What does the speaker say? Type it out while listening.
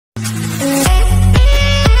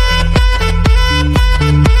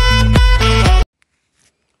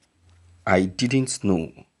I didn't know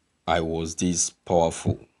I was this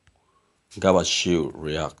powerful. Garba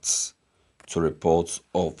reacts to reports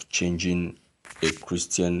of changing a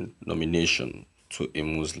Christian nomination to a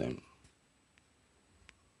Muslim.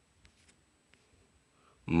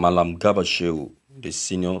 Malam Garba the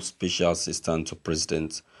senior special assistant to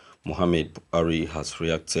President Mohamed Buhari, has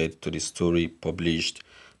reacted to the story published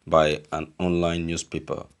by an online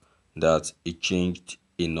newspaper that he changed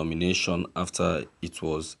a nomination after it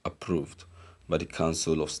was approved by the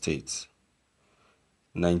Council of State.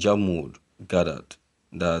 Niger Mood gathered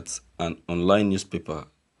that an online newspaper,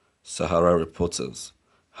 Sahara Reporters,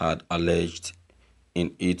 had alleged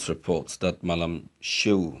in its report that Malam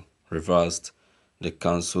Shehu reversed the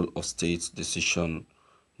Council of State's decision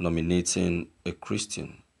nominating a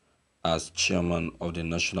Christian as chairman of the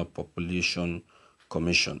National Population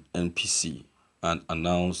Commission (NPC) and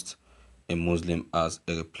announced a Muslim as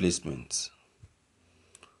a replacement.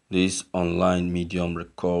 This online medium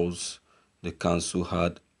recalls the council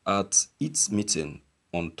had, at its meeting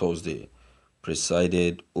on Thursday,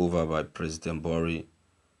 presided over by President Buhari,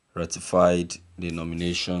 ratified the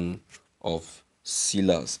nomination of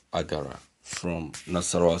Silas Agara from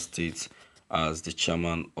Nasarawa State as the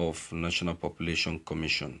chairman of National Population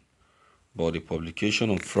Commission. But the publication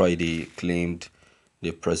on Friday claimed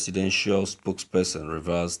the presidential spokesperson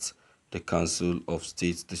reversed the Council of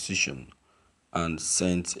State's decision and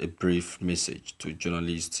sent a brief message to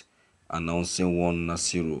journalists announcing one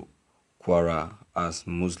Nasiru Kwara as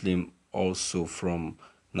Muslim, also from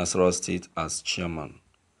Nasarawa State, as chairman.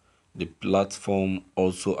 The platform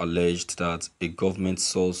also alleged that a government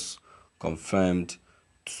source confirmed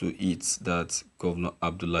to it that Governor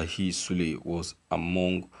Abdullahi Sule was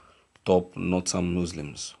among top northern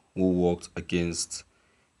Muslims who worked against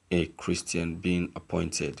a Christian being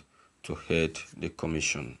appointed to head the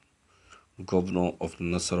commission. Governor of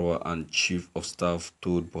Nasarawa and Chief of Staff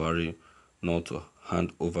told Buhari not to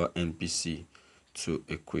hand over NPC to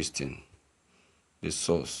a Christian, the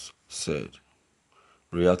source said.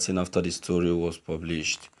 Reacting after the story was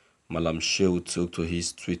published, Malam Shehu took to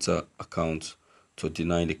his Twitter account to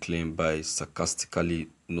deny the claim by sarcastically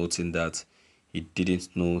noting that he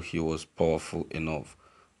didn't know he was powerful enough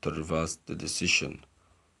to reverse the decision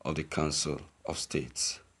of the Council of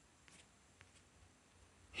State.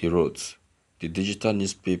 He wrote, "The digital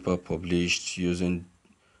newspaper published using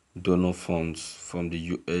donor funds from the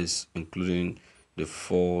US, including the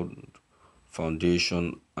Ford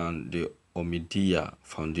Foundation and the Omidyar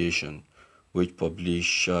Foundation, which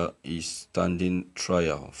publisher is standing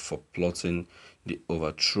trial for plotting the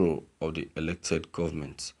overthrow of the elected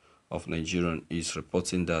government of Nigeria, is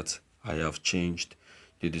reporting that I have changed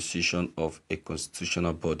the decision of a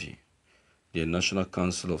constitutional body, the National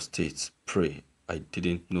Council of States. Pray I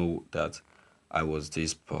didn't know that I was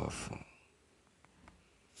this powerful."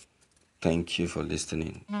 Thank you for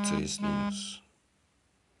listening to this news.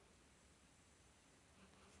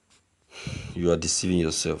 You are deceiving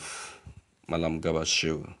yourself, Malam Garba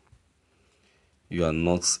Shehu. You are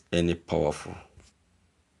not any powerful.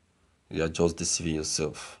 You are just deceiving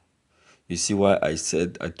yourself. You see why I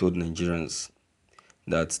told Nigerians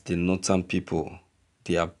that the northern people,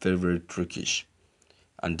 they are very, very trickish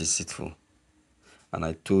and deceitful. And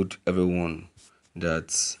I told everyone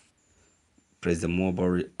that President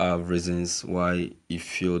Buhari have reasons why he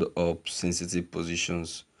filled up sensitive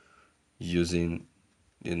positions using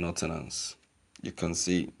the northerners. You can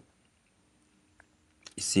see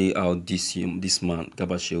how this man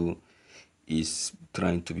Garba Shehu is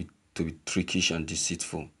trying to be trickish and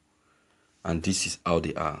deceitful, and this is how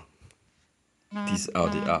they are. This is how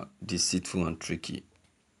they are, deceitful and tricky.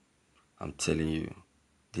 I'm telling you,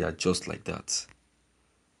 they are just like that.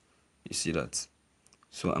 You see that?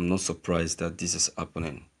 So I'm not surprised that this is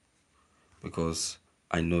happening, because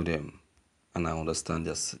I know them and I understand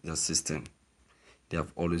their system. They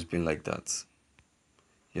have always been like that.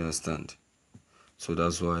 You understand? So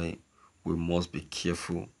that's why we must be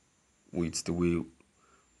careful with the way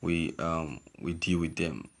we deal with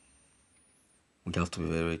them. We have to be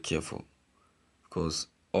very, very careful, because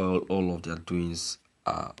all of their doings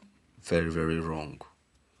are very, very wrong.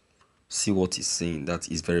 See what he's saying,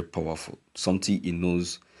 that is very powerful. Something he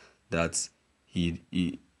knows that he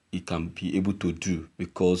can be able to do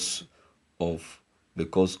because of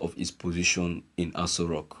his position in Aso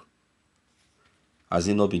Rock. Has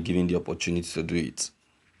he not been given the opportunity to do it?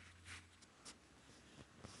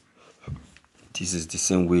 This is the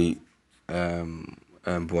same way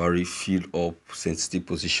Buhari filled up sensitive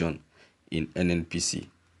position in NNPC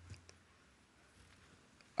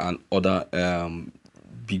and other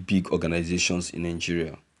big organizations in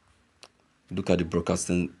Nigeria. Look at the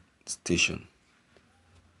broadcasting station.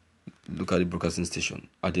 Look at the broadcasting station.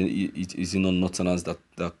 Is it not Northerners that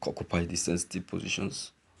occupy the sensitive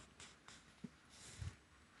positions?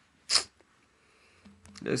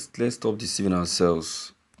 Let's stop deceiving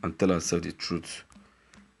ourselves and tell ourselves the truth.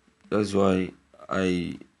 That's why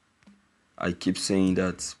I keep saying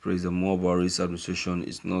that President Muhabari's administration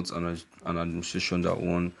is not an administration that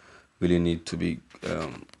one really need to be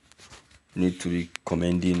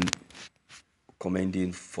commending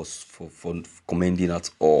for commending at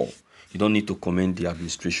all. You don't need to commend the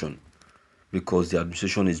administration because the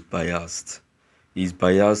administration is biased. It's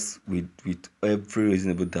biased with every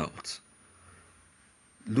reasonable doubt.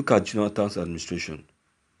 Look at Jonathan's administration.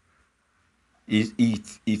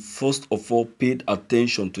 He first of all paid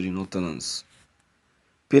attention to the Northerners.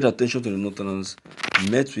 Paid attention to the Northerners,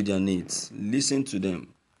 met with their needs, listened to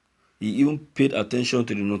them. He even paid attention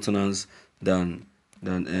to the Northerners than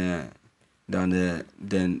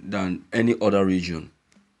any other region.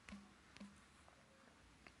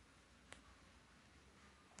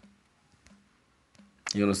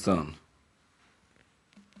 You understand?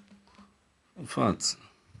 In fact,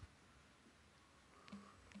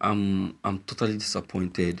 I'm totally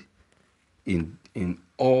disappointed in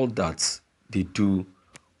all that they do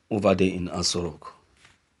over there in Asorok.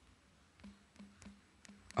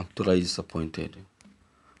 I'm totally disappointed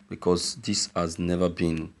because this has never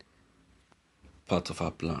been part of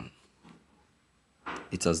our plan.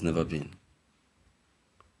 It has never been.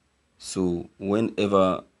 So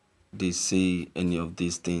whenever they say any of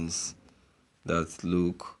these things that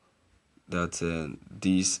look that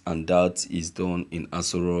this and that is done in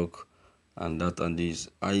Asorok and that and this,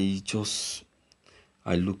 I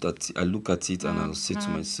look at it and I'll say to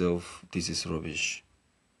myself, this is rubbish.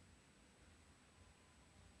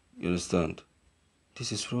 You understand?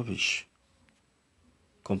 This is rubbish.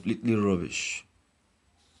 Completely rubbish.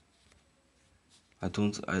 I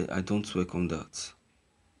don't welcome that.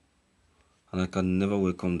 And I can never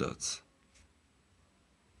welcome that.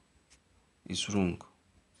 It's wrong.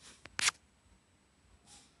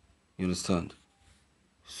 You understand?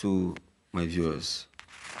 So, my viewers,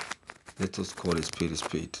 let us call a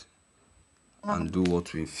spade and do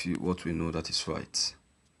what we know that is right.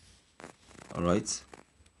 Alright?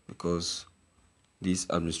 Because this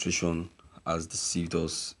administration has deceived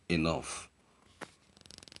us enough.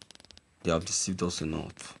 They have deceived us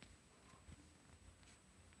enough.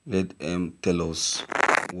 Let them tell us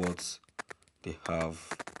what they have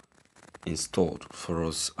installed for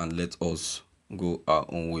us and let us go our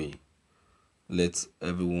own way. Let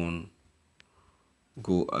everyone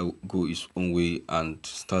go his own way and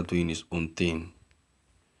start doing his own thing.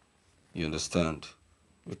 You understand?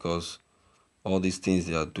 Because all these things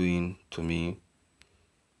they are doing to me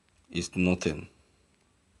is nothing.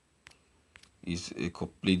 It's a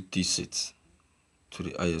complete deceit to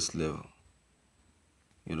the highest level.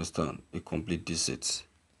 You understand? A complete deceit.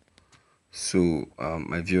 So,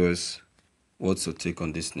 my viewers, what's your take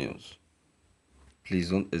on this news?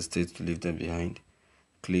 Please don't hesitate to leave them behind.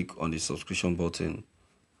 Click on the subscription button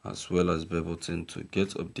as well as bell button to get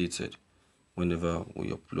updated whenever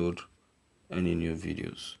we upload any new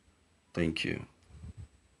videos. Thank you.